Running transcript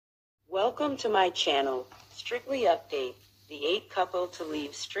Welcome to my channel, Strictly Update. The 8th couple to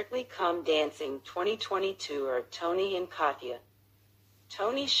leave Strictly Come Dancing 2022 are Tony and Katya.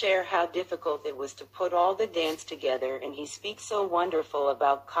 Tony share how difficult it was to put all the dance together, and he speaks so wonderful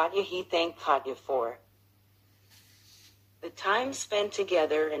about Katya. He thanked Katya for the time spent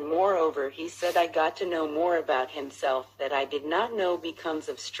together, and moreover he said, I got to know more about himself that I did not know because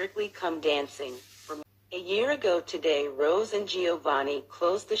of Strictly Come Dancing. A year ago today, Rose and Giovanni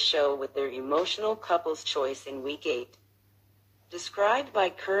closed the show with their emotional couple's choice in Week 8. Described by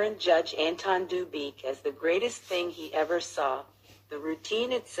current judge Anton Dubik as the greatest thing he ever saw, the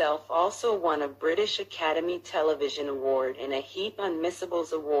routine itself also won a British Academy Television Award and a Heap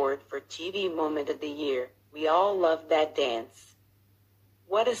Unmissables Award for TV Moment of the Year. We all loved that dance.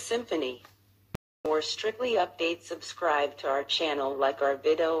 What a symphony! For Strictly Updates, subscribe to our channel, like our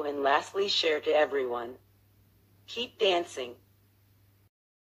video, and lastly share to everyone. Keep dancing.